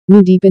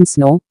Knee-deep in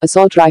snow,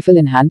 assault rifle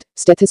in hand,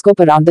 stethoscope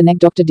around the neck.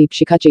 Dr.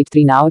 Deepsikha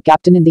Chettri, now a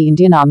captain in the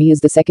Indian Army, is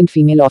the second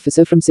female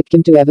officer from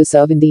Sikkim to ever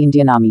serve in the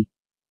Indian Army.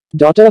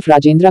 Daughter of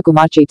Rajendra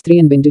Kumar Chettri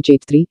and Bindu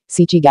Chettri,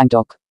 Sichi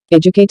Gangtok.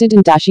 Educated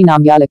in Tashi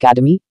Namgyal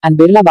Academy and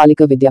Birla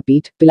Balika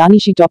Vidyapeeth,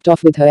 Pilani, she topped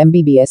off with her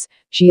MBBS.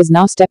 She is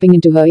now stepping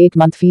into her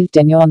 8-month field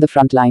tenure on the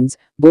front lines,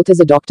 both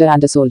as a doctor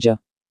and a soldier.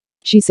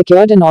 She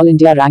secured an All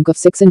India rank of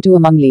 6 and 2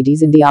 among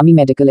ladies in the Army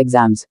medical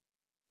exams.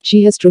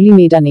 She has truly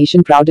made our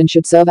nation proud and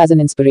should serve as an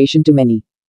inspiration to many.